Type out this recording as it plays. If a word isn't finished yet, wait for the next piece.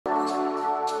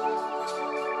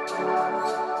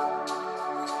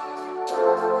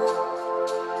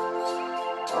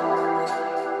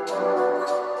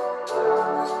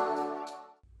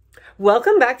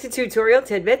Welcome back to Tutorial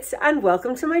Tidbits and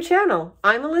welcome to my channel.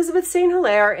 I'm Elizabeth St.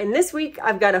 Hilaire, and this week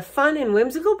I've got a fun and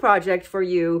whimsical project for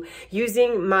you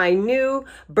using my new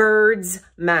birds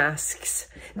masks.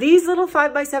 These little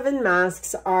 5x7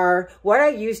 masks are what I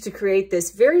use to create this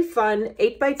very fun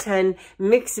 8x10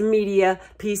 mixed media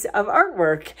piece of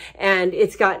artwork. And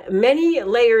it's got many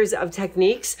layers of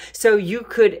techniques, so you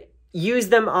could use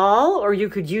them all, or you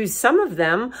could use some of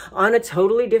them on a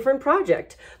totally different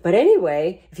project. But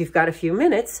anyway, if you've got a few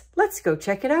minutes, let's go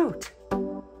check it out.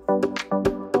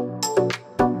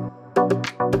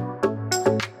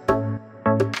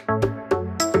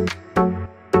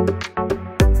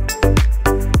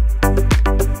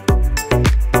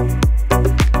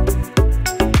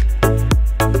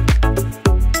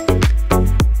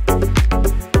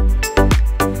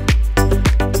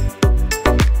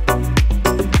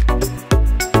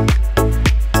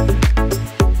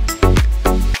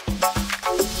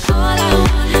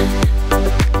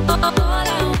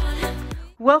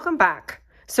 Welcome back.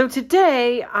 So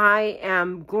today I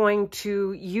am going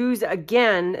to use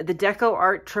again the Deco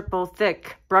Art Triple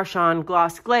Thick Brush On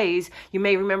Gloss Glaze. You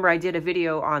may remember I did a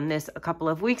video on this a couple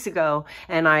of weeks ago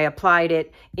and I applied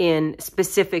it in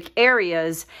specific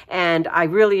areas and I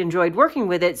really enjoyed working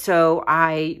with it. So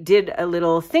I did a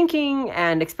little thinking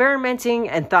and experimenting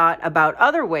and thought about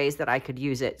other ways that I could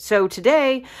use it. So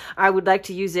today I would like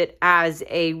to use it as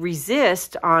a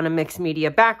resist on a mixed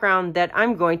media background that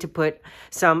I'm going to put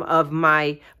some of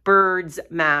my birds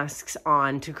masks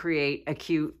on to create a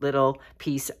cute little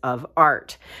piece of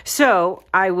art. So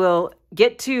I will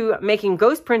get to making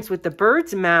ghost prints with the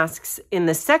birds masks in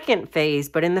the second phase,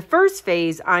 but in the first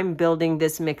phase, I'm building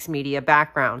this mixed media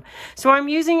background. So I'm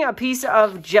using a piece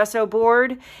of gesso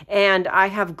board and I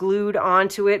have glued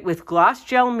onto it with gloss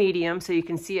gel medium, so you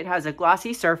can see it has a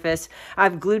glossy surface.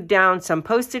 I've glued down some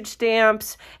postage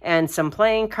stamps and some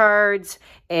playing cards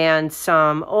and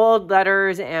some old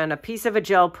letters and a piece of a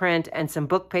gel print and some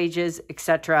book pages,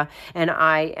 etc. And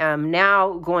I am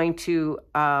now going to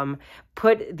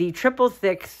put the triple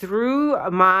thick through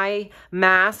my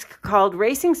mask called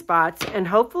Racing Spots and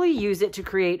hopefully use it to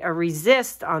create a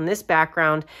resist on this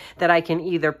background that I can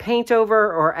either paint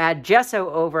over or add gesso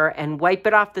over and wipe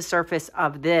it off the surface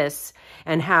of this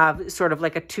and have sort of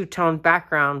like a two-tone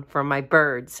background for my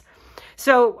birds.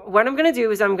 So what I'm going to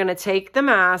do is I'm going to take the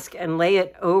mask and lay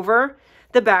it over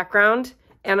the background,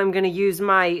 and I'm going to use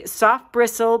my soft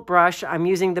bristle brush. I'm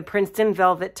using the Princeton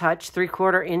Velvet Touch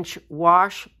 3/4 inch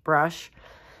wash brush.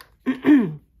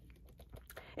 And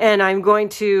I'm going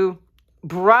to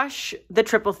brush the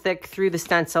triple thick through the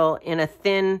stencil in a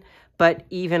thin but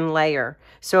even layer.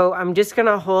 So I'm just going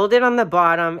to hold it on the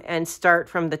bottom and start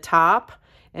from the top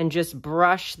and just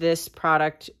brush this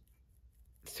product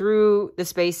through the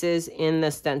spaces in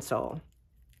the stencil.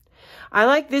 I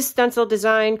like this stencil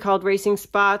design called Racing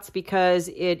Spots because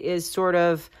it is sort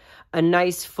of a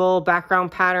nice full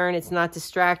background pattern. It's not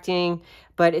distracting,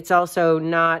 but it's also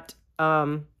not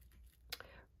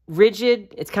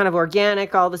rigid. It's kind of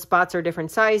organic. All the spots are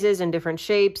different sizes and different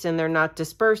shapes, and they're not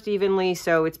dispersed evenly,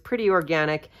 so it's pretty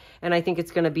organic, and I think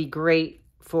it's going to be great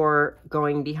for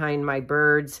going behind my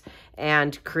birds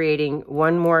and creating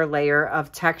one more layer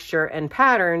of texture and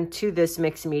pattern to this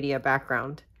mixed media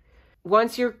background.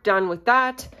 Once you're done with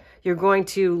that, you're going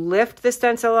to lift the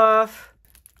stencil off,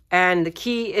 and the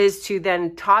key is to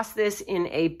then toss this in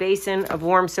a basin of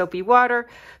warm soapy water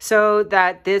so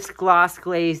that this gloss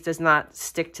glaze does not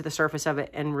stick to the surface of it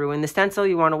and ruin the stencil.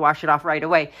 You want to wash it off right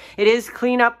away. It is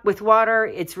clean up with water.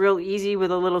 It's real easy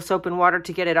with a little soap and water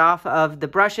to get it off of the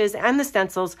brushes and the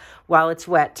stencils while it's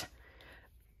wet.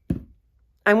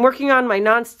 I'm working on my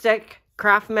nonstick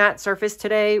craft mat surface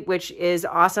today, which is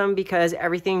awesome because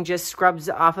everything just scrubs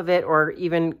off of it or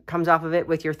even comes off of it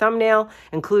with your thumbnail,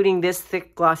 including this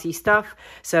thick glossy stuff.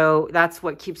 So that's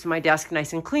what keeps my desk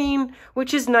nice and clean,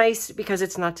 which is nice because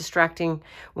it's not distracting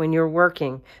when you're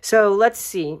working. So let's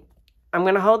see. I'm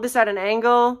going to hold this at an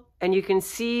angle and you can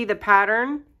see the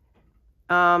pattern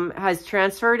has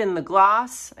transferred in the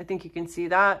gloss. I think you can see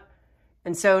that.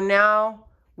 And so now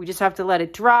we just have to let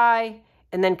it dry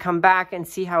and then come back and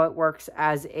see how it works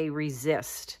as a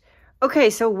resist. Okay,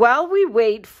 so while we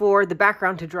wait for the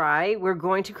background to dry, we're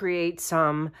going to create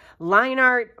some line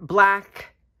art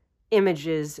black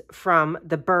images from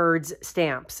the birds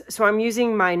stamps. So I'm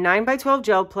using my 9x12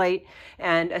 gel plate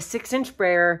and a 6-inch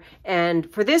sprayer.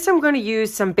 And for this, I'm going to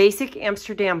use some basic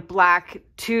Amsterdam black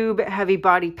tube heavy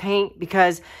body paint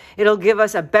because it'll give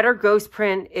us a better ghost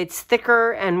print. It's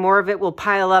thicker and more of it will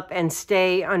pile up and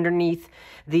stay underneath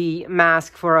the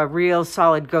mask for a real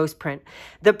solid ghost print.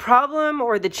 The problem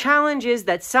or the challenge is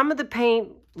that some of the paint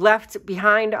left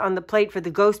behind on the plate for the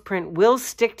ghost print will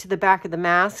stick to the back of the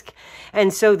mask.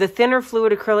 And so the thinner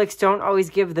fluid acrylics don't always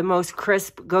give the most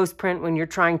crisp ghost print when you're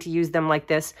trying to use them like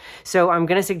this. So I'm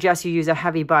going to suggest you use a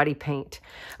heavy body paint.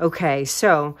 Okay,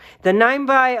 so the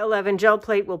 9x11 gel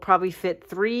plate will probably fit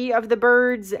 3 of the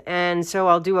birds. And so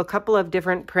I'll do a couple of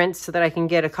different prints so that I can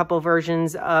get a couple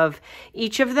versions of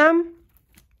each of them.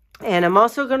 And I'm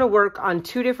also going to work on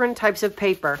 2 different types of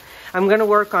paper. I'm going to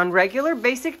work on regular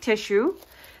basic tissue,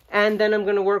 and then I'm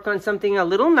going to work on something a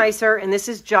little nicer, and this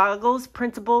is Joggle's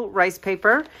printable rice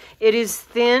paper. It is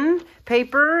thin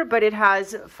paper, but it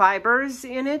has fibers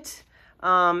in it,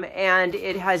 and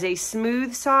it has a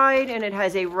smooth side and it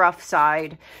has a rough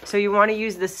side. So you want to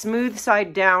use the smooth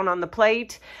side down on the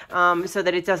plate so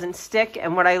that it doesn't stick.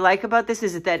 And what I like about this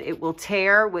is that it will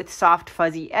tear with soft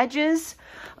fuzzy edges.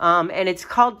 And it's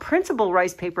called printable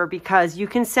rice paper because you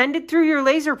can send it through your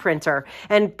laser printer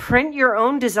and print your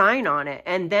own design on it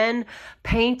and then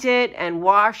paint it and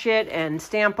wash it and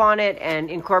stamp on it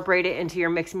and incorporate it into your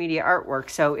mixed media artwork.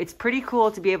 So it's pretty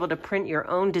cool to be able to print your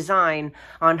own design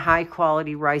on high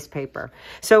quality rice paper.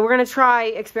 So we're going to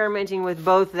try experimenting with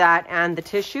both that and the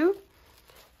tissue.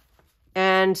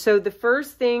 And so the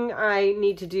first thing I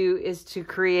need to do is to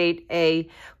create a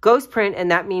ghost print,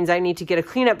 and that means I need to get a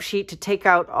cleanup sheet to take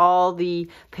out all the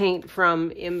paint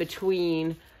from in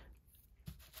between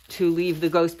to leave the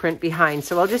ghost print behind.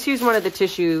 So I'll just use one of the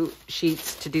tissue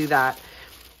sheets to do that.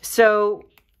 So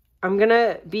I'm going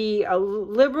to be a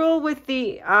liberal with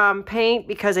the paint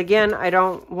because, again, I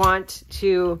don't want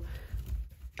to...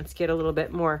 Let's get a little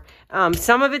bit more.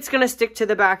 Some of it's going to stick to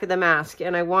the back of the mask,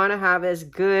 and I want to have as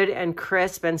good and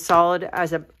crisp and solid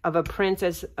as of a print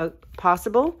as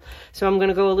possible. So I'm going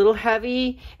to go a little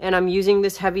heavy, and I'm using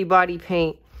this heavy body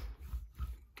paint.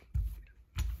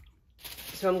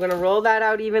 So I'm going to roll that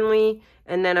out evenly,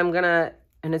 and then I'm going to,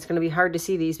 and it's going to be hard to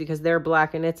see these because they're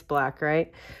black and it's black,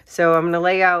 right? So I'm going to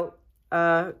lay out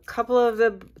a couple of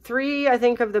the 3, I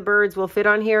think, of the birds will fit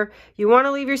on here. You want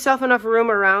to leave yourself enough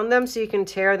room around them so you can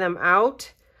tear them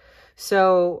out.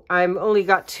 So I'm only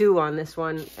got 2 on this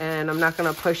one, and I'm not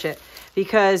going to push it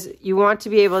because you want to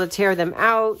be able to tear them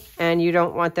out and you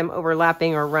don't want them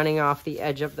overlapping or running off the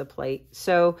edge of the plate.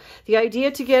 So the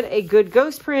idea to get a good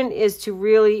ghost print is to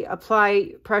really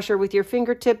apply pressure with your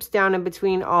fingertips down in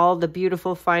between all the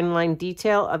beautiful fine line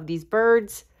detail of these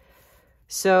birds.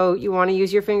 So you want to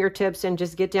use your fingertips and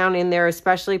just get down in there,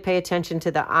 especially pay attention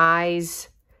to the eyes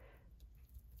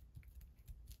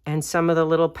and some of the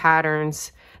little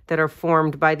patterns that are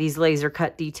formed by these laser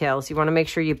cut details. You want to make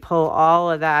sure you pull all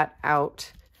of that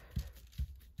out.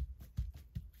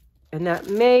 And that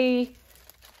may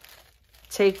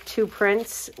take 2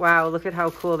 prints. Wow, look at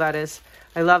how cool that is.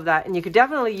 I love that. And you could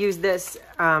definitely use this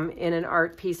in an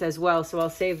art piece as well. So I'll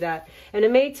save that. And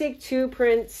it may take 2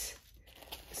 prints.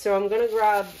 So I'm going to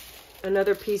grab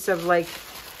another piece of like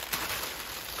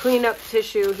cleanup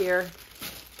tissue here.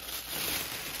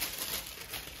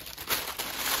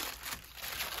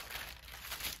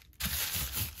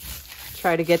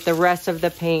 Try to get the rest of the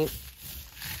paint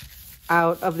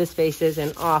out of the spaces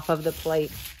and off of the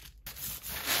plate.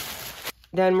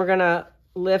 Then we're going to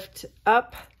lift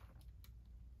up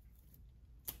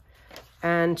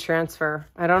and transfer.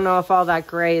 I don't know if all that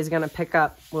gray is going to pick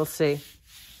up. We'll see.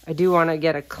 I do want to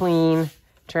get a clean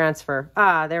transfer.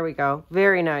 Ah, there we go.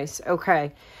 Very nice.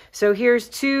 Okay. So here's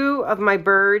 2 of my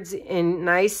birds in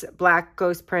nice black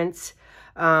ghost prints.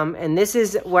 And this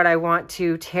is what I want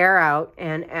to tear out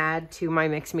and add to my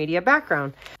mixed media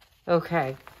background.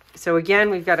 Okay. So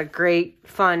again, we've got a great,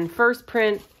 fun first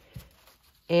print.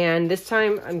 And this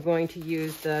time I'm going to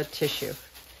use the tissue.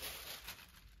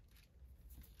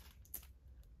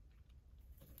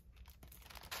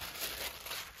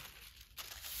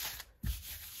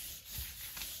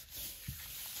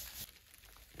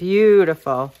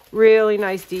 Beautiful. Really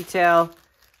nice detail.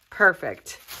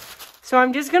 Perfect. So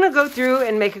I'm just going to go through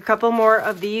and make a couple more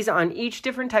of these on each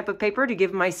different type of paper to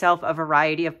give myself a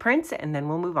variety of prints, and then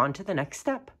we'll move on to the next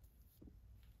step.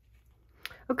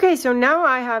 Okay, so now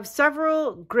I have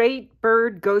several great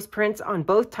bird ghost prints on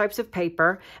both types of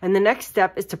paper, and the next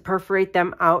step is to perforate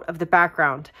them out of the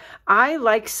background. I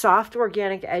like soft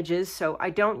organic edges, so I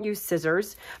don't use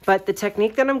scissors, but the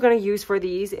technique that I'm going to use for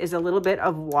these is a little bit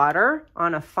of water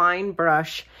on a fine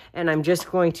brush, and I'm just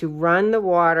going to run the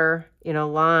water in a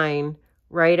line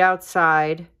right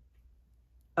outside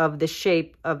of the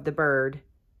shape of the bird,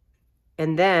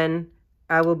 and then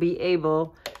I will be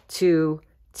able to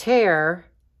tear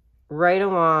right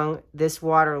along this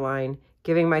water line,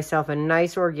 giving myself a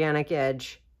nice organic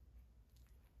edge.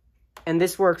 And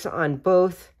this works on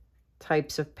both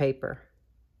types of paper.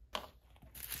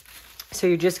 So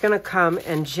you're just going to come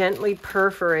and gently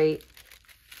perforate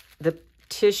the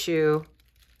tissue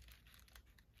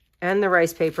and the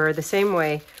rice paper the same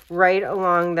way, right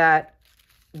along that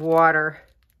water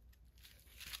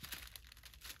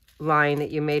line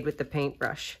that you made with the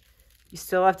paintbrush. You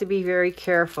still have to be very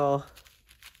careful.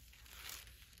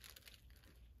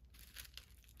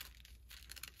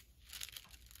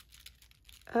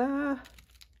 I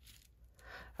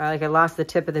lost the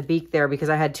tip of the beak there because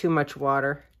I had too much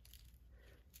water.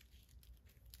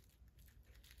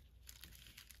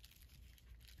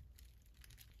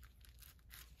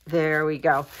 There we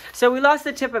go. So we lost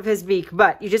the tip of his beak,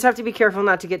 but you just have to be careful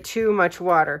not to get too much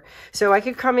water. So I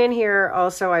could come in here.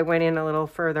 Also, I went in a little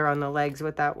further on the legs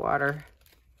with that water.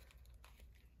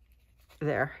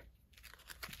 There.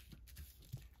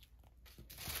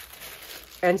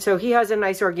 And so he has a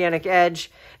nice organic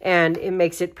edge, and it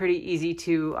makes it pretty easy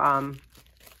to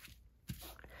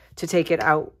take it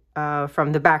out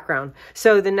from the background.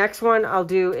 So the next one I'll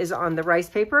do is on the rice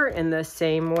paper in the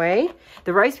same way.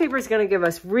 The rice paper is going to give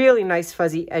us really nice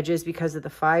fuzzy edges because of the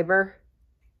fiber.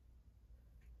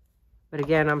 But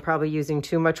again, I'm probably using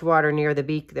too much water near the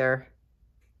beak there.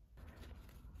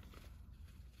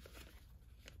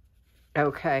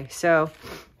 Okay, so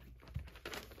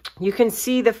you can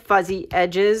see the fuzzy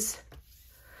edges.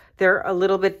 They're a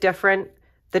little bit different.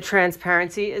 The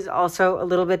transparency is also a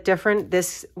little bit different.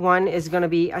 This one is going to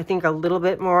be, I think, a little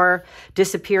bit more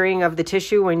disappearing of the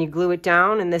tissue when you glue it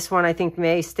down. And this one, I think,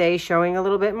 may stay showing a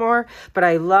little bit more. But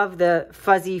I love the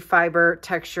fuzzy fiber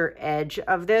texture edge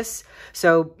of this.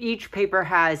 So each paper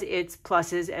has its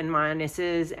pluses and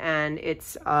minuses and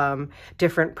its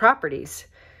different properties.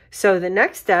 So the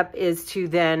next step is to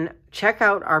then check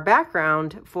out our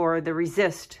background for the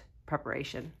resist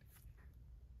preparation.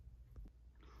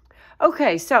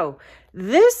 Okay, so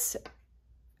this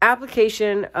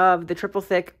application of the triple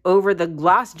thick over the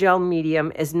gloss gel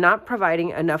medium is not providing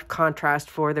enough contrast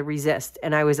for the resist,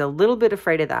 and I was a little bit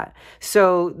afraid of that.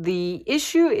 So the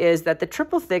issue is that the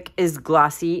triple thick is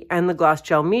glossy and the gloss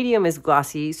gel medium is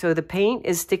glossy, so the paint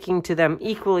is sticking to them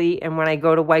equally, and when I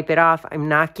go to wipe it off, I'm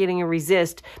not getting a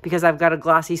resist because I've got a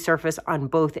glossy surface on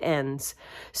both ends.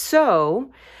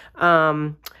 So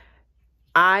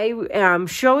I am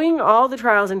showing all the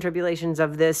trials and tribulations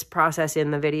of this process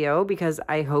in the video because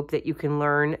I hope that you can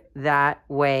learn that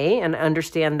way and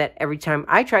understand that every time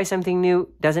I try something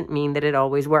new doesn't mean that it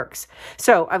always works.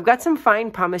 So I've got some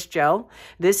fine pumice gel.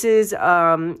 This is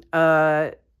going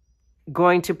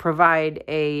to provide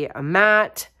a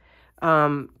matte,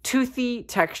 toothy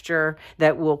texture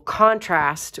that will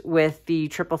contrast with the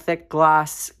triple thick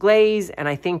gloss glaze, and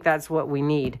I think that's what we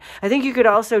need. I think you could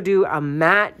also do a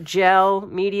matte gel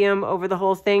medium over the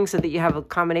whole thing so that you have a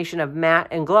combination of matte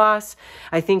and gloss.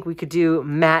 I think we could do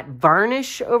matte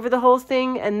varnish over the whole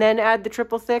thing and then add the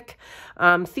triple thick.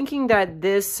 Thinking that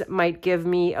this might give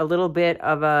me a little bit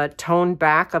of a toned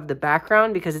back of the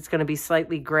background because it's going to be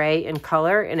slightly gray in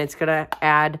color and it's going to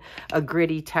add a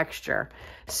gritty texture.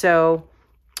 So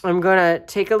I'm going to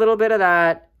take a little bit of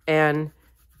that and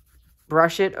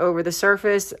brush it over the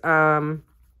surface. I'm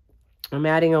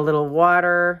adding a little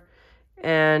water,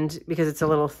 and because it's a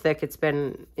little thick, it's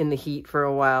been in the heat for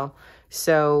a while.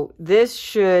 So this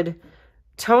should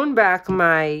tone back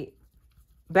my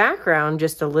background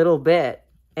just a little bit,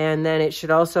 and then it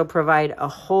should also provide a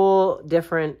whole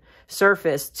different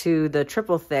surface to the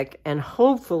triple thick, and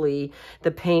hopefully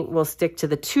the paint will stick to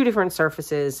the two different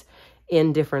surfaces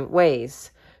in different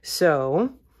ways.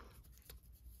 So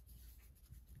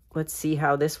let's see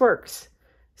how this works.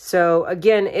 So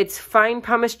again, it's fine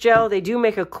pumice gel. They do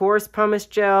make a coarse pumice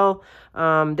gel.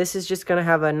 This is just going to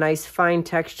have a nice fine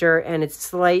texture, and it's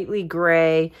slightly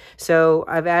gray. So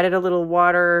I've added a little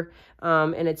water,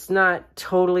 and it's not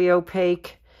totally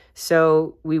opaque.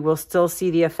 So we will still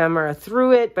see the ephemera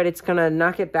through it, but it's going to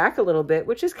knock it back a little bit,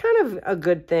 which is kind of a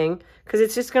good thing because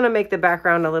it's just going to make the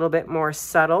background a little bit more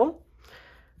subtle.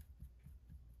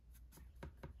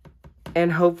 And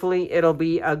hopefully it'll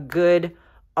be a good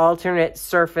alternate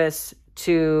surface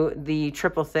to the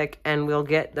triple thick, and we'll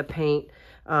get the paint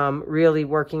really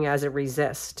working as a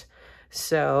resist.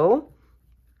 So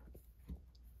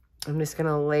I'm just going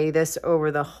to lay this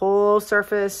over the whole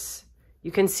surface.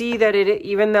 You can see that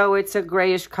even though it's a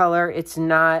grayish color, it's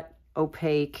not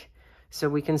opaque. So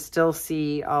we can still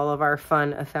see all of our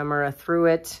fun ephemera through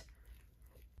it.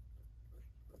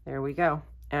 There we go.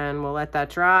 And we'll let that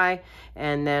dry,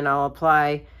 and then I'll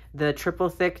apply the triple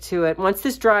thick to it. Once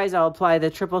this dries, I'll apply the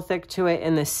triple thick to it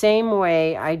in the same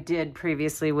way I did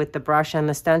previously with the brush and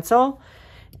the stencil,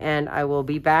 and I will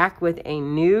be back with a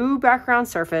new background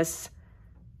surface.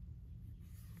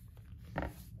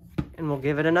 And and we'll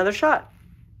give it another shot.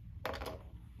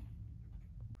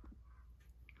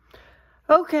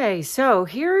 Okay, so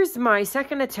here's my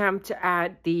second attempt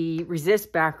at the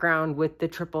resist background with the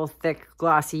triple thick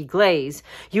glossy glaze.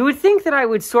 You would think that I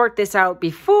would sort this out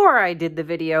before I did the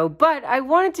video, but I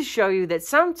wanted to show you that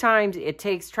sometimes it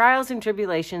takes trials and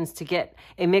tribulations to get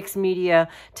a mixed media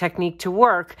technique to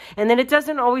work, and that it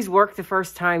doesn't always work the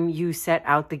first time you set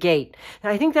out the gate.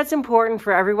 And I think that's important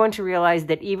for everyone to realize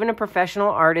that even a professional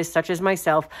artist such as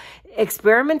myself,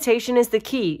 experimentation is the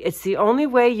key. It's the only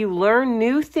way you learn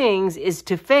new things is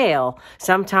to fail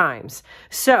sometimes.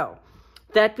 So,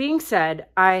 that being said,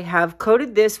 I have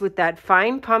coated this with that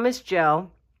fine pumice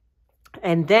gel,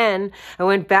 and then I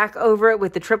went back over it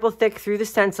with the triple thick through the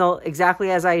stencil exactly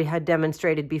as I had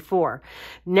demonstrated before.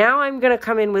 Now I'm going to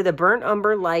come in with a burnt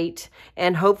umber light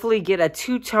and hopefully get a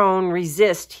two-tone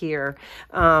resist here.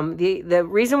 The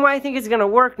reason why I think it's going to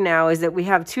work now is that we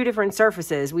have two different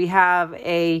surfaces. We have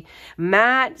a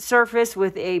matte surface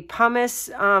with a pumice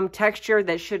texture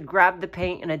that should grab the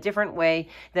paint in a different way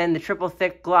than the triple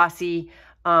thick glossy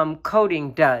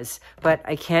coating does, but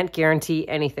I can't guarantee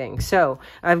anything. So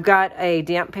I've got a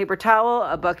damp paper towel,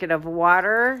 a bucket of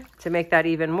water to make that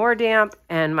even more damp,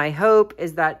 and my hope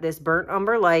is that this burnt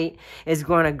umber light is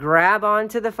going to grab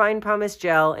onto the fine pumice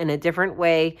gel in a different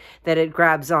way that it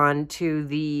grabs on to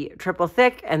the triple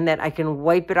thick, and that I can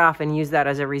wipe it off and use that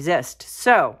as a resist.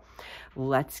 So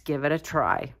let's give it a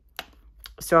try.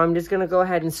 So I'm just going to go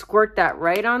ahead and squirt that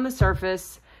right on the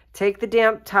surface, take the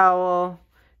damp towel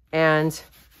and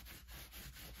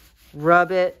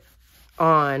rub it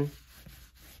on.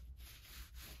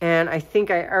 And I think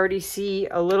I already see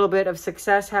a little bit of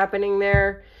success happening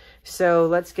there. So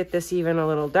let's get this even a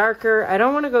little darker. I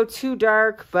don't want to go too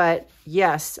dark, but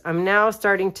yes, I'm now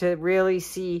starting to really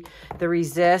see the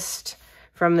resist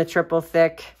from the triple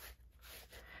thick,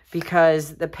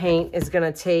 because the paint is going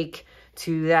to take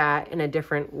to that in a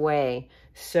different way.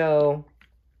 So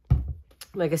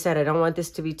like I said, I don't want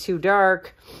this to be too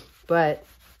dark, but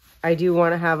I do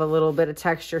want to have a little bit of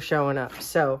texture showing up.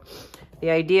 So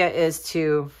the idea is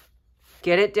to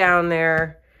get it down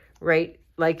there right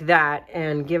like that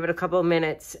and give it a couple of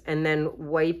minutes and then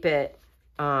wipe it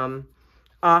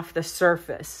off the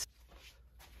surface.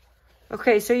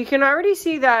 Okay, so you can already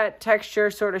see that texture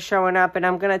sort of showing up, and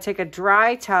I'm going to take a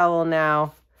dry towel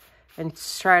now and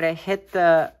try to hit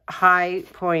the high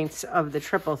points of the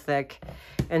triple thick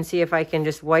and see if I can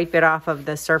just wipe it off of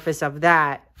the surface of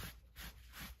that.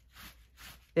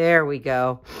 There we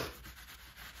go.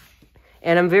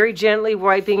 And I'm very gently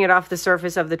wiping it off the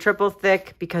surface of the triple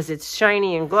thick because it's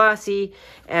shiny and glossy,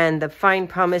 and the fine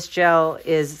pumice gel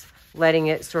is letting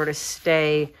it sort of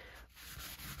stay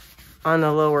on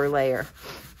the lower layer.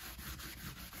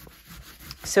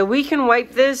 So we can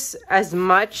wipe this as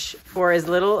much or as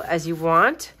little as you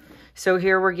want. So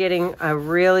here we're getting a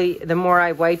really, the more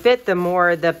I wipe it, the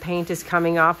more the paint is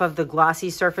coming off of the glossy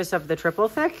surface of the triple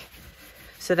thick.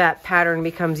 So that pattern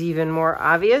becomes even more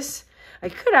obvious. I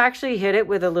could actually hit it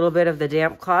with a little bit of the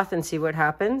damp cloth and see what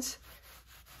happens.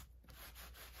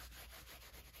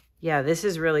 Yeah, this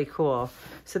is really cool.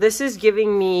 So this is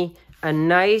giving me a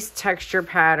nice texture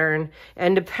pattern,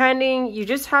 and depending, you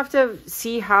just have to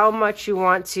see how much you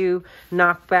want to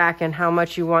knock back and how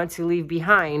much you want to leave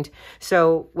behind.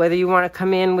 So whether you want to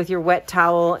come in with your wet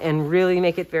towel and really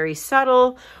make it very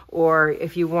subtle, or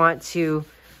if you want to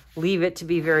leave it to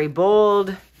be very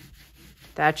bold,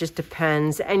 that just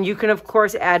depends. And you can of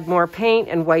course add more paint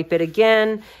and wipe it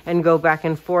again and go back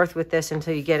and forth with this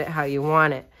until you get it how you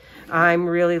want it. I'm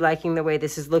really liking the way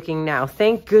this is looking now.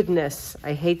 Thank goodness.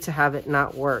 I hate to have it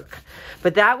not work.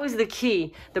 But that was the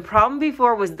key. The problem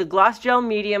before was the gloss gel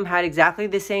medium had exactly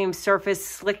the same surface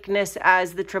slickness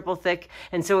as the triple thick,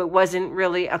 and so it wasn't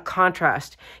really a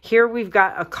contrast. Here we've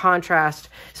got a contrast,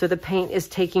 so the paint is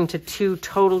taking to two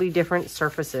totally different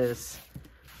surfaces.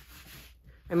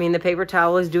 I mean, the paper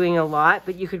towel is doing a lot,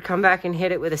 but you could come back and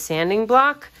hit it with a sanding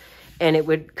block, and it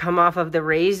would come off of the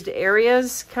raised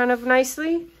areas kind of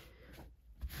nicely.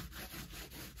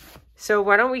 So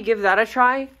why don't we give that a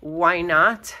try? Why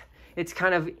not? It's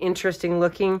kind of interesting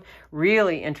looking,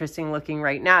 really interesting looking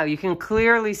right now. You can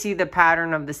clearly see the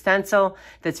pattern of the stencil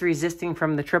that's resisting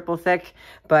from the triple thick,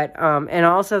 but and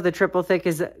also the triple thick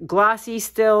is glossy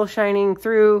still, shining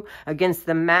through against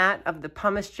the matte of the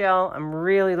pumice gel. I'm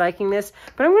really liking this,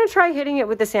 but I'm going to try hitting it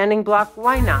with the sanding block.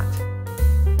 Why not?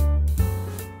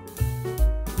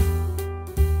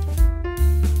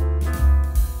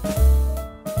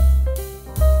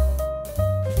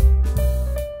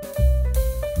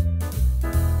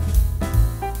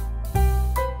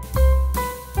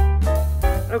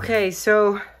 Okay,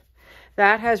 so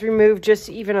That has removed just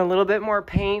even a little bit more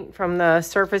paint from the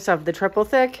surface of the triple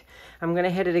thick. I'm going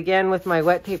to hit it again with my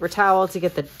wet paper towel to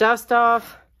get the dust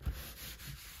off.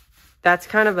 That's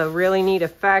kind of a really neat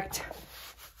effect.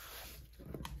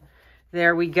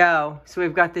 There we go. So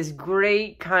we've got this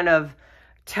great kind of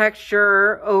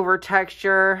texture over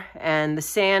texture, and the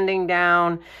sanding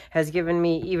down has given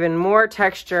me even more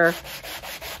texture.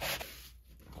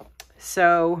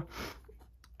 So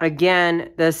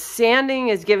again, the sanding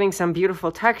is giving some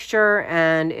beautiful texture,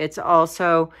 and it's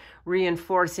also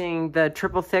reinforcing the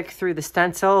triple thick through the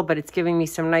stencil, but it's giving me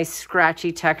some nice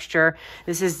scratchy texture.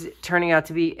 This is turning out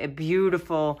to be a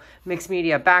beautiful mixed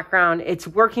media background. It's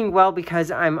working well because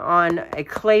I'm on a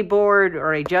clay board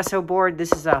or a gesso board.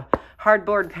 This is a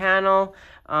hardboard panel,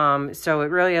 so it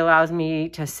really allows me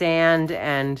to sand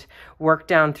and work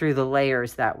down through the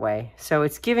layers that way. So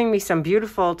it's giving me some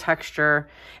beautiful texture,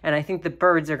 and I think the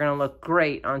birds are going to look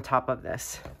great on top of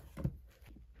this.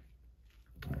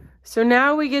 So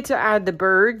now we get to add the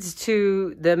birds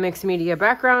to the mixed media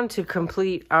background to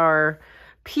complete our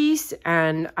piece,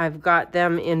 and I've got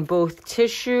them in both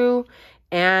tissue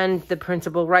and the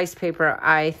printable rice paper.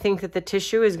 I think that the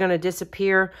tissue is going to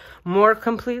disappear more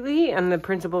completely and the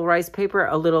printable rice paper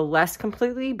a little less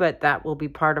completely, but that will be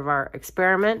part of our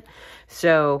experiment.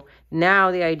 So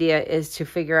now the idea is to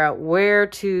figure out where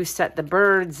to set the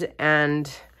birds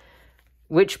and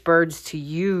which birds to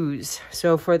use.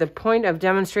 So for the point of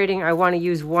demonstrating, I want to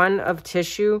use one of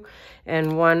tissue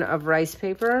and one of rice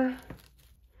paper.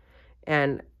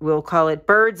 And we'll call it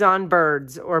birds on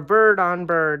birds, or bird on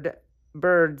bird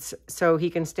birds, so he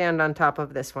can stand on top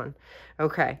of this one.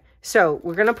 Okay, so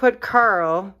we're going to put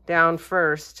Carl down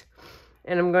first,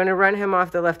 and I'm going to run him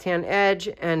off the left-hand edge,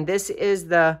 and this is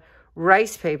the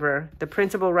rice paper, the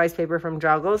printable rice paper from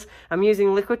Joggles. I'm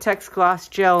using Liquitex Gloss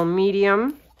Gel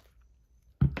Medium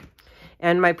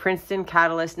and my Princeton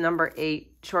Catalyst number 8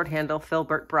 short handle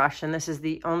filbert brush, and this is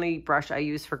the only brush I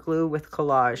use for glue with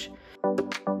collage.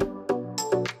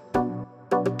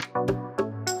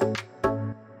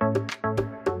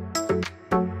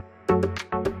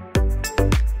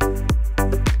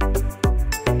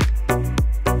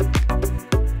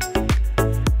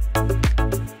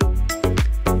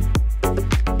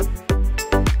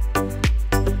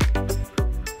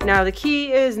 Now the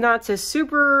key is not to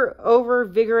super over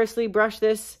vigorously brush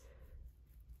this,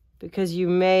 because you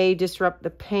may disrupt the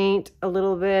paint a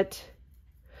little bit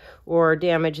or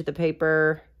damage the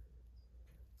paper.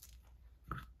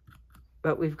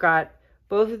 But we've got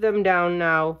both of them down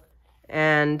now,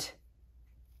 and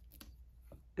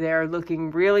they're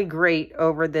looking really great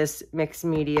over this mixed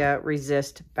media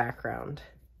resist background.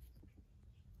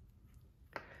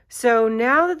 So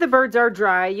now that the birds are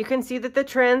dry, you can see that the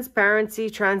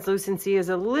translucency is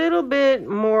a little bit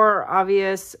more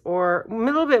obvious, or a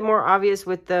little bit more obvious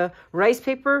with the rice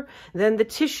paper than the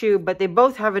tissue, but they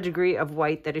both have a degree of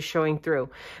white that is showing through.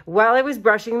 While I was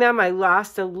brushing them, I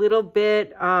lost a little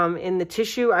bit in the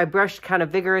tissue. I brushed kind of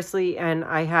vigorously and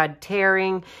I had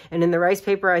tearing, and in the rice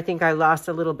paper, I think I lost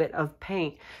a little bit of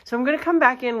paint. So I'm going to come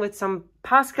back in with some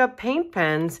Posca paint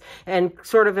pens and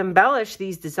sort of embellish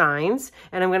these designs.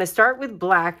 And I'm going to start with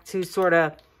black to sort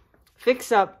of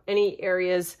fix up any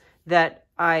areas that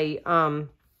I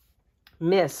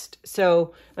missed.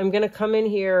 So I'm going to come in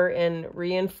here and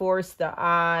reinforce the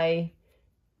eye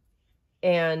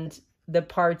and the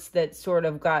parts that sort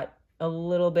of got a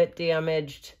little bit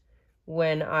damaged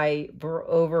when I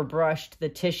overbrushed the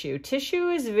tissue. Tissue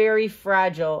is very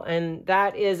fragile, and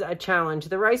that is a challenge.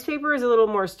 The rice paper is a little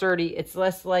more sturdy. It's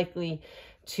less likely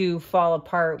to fall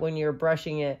apart when you're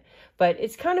brushing it. But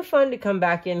it's kind of fun to come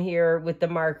back in here with the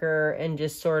marker and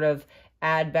just sort of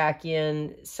add back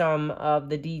in some of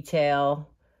the detail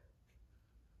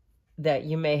that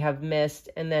you may have missed.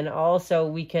 And then also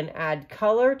we can add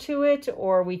color to it,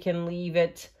 or we can leave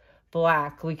it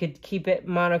black. We could keep it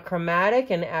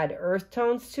monochromatic and add earth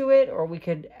tones to it, or we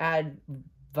could add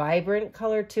vibrant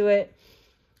color to it.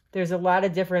 There's a lot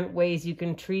of different ways you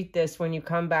can treat this when you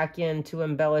come back in to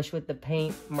embellish with the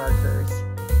paint markers.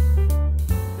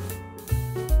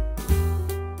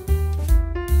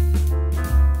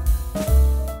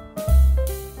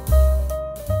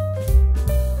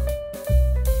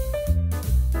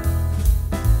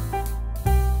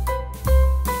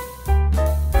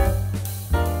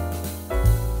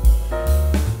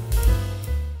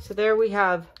 So there we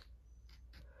have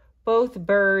both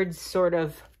birds sort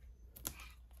of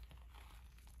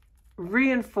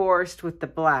reinforced with the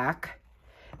black.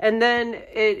 And then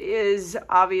it is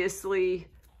obviously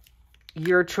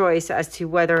your choice as to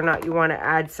whether or not you want to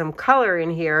add some color in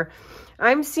here.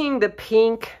 I'm seeing the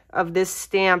pink of this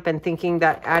stamp and thinking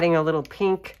that adding a little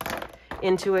pink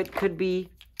into it could be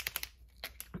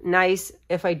nice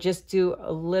if I just do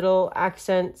a little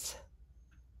accents.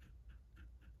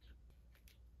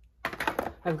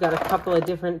 I've got a couple of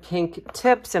different pink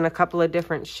tips and a couple of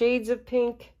different shades of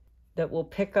pink that will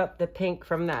pick up the pink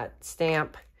from that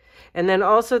stamp. And then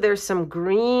also there's some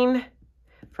green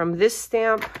from this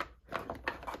stamp.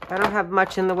 I don't have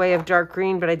much in the way of dark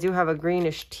green, but I do have a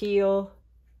greenish teal.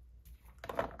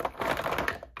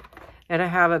 And I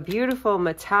have a beautiful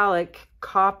metallic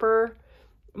copper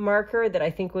marker that I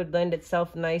think would lend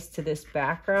itself nice to this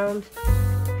background.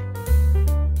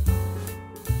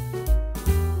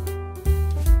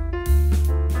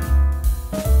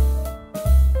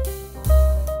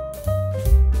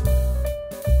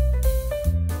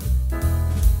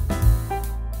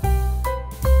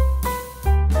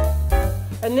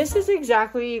 And this is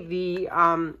exactly the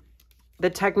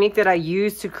technique that I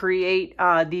used to create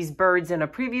these birds in a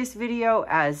previous video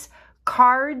as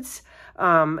cards.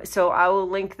 So I will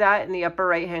link that in the upper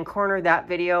right hand corner, that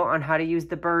video on how to use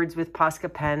the birds with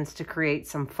Posca pens to create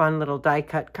some fun little die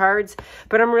cut cards.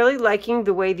 But I'm really liking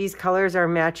the way these colors are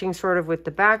matching sort of with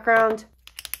the background.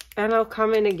 And I'll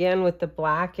come in again with the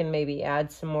black and maybe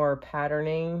add some more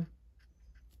patterning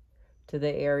to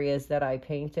the areas that I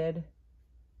painted.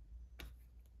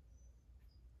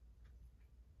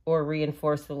 Or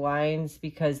reinforce the lines,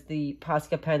 because the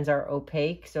Posca pens are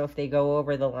opaque. So if they go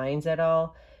over the lines at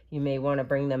all, you may want to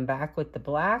bring them back with the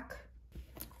black.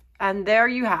 And there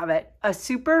you have it. A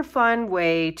super fun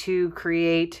way to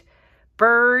create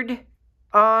bird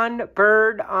on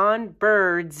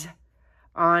birds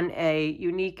on a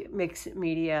unique mixed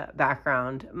media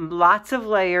background. Lots of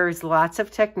layers, lots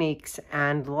of techniques,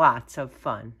 and lots of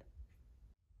fun.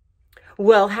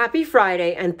 Well, happy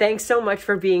Friday, and thanks so much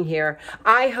for being here.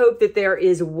 I hope that there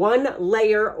is one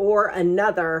layer or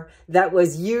another that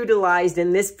was utilized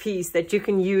in this piece that you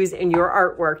can use in your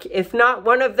artwork. If not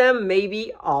one of them,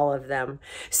 maybe all of them.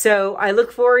 So I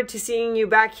look forward to seeing you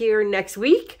back here next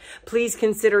week. Please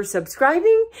consider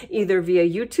subscribing either via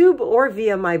YouTube or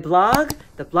via my blog.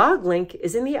 The blog link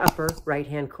is in the upper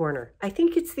right-hand corner. I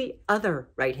think it's the other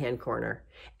right-hand corner.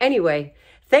 Anyway,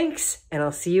 thanks, and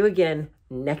I'll see you again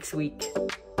next week.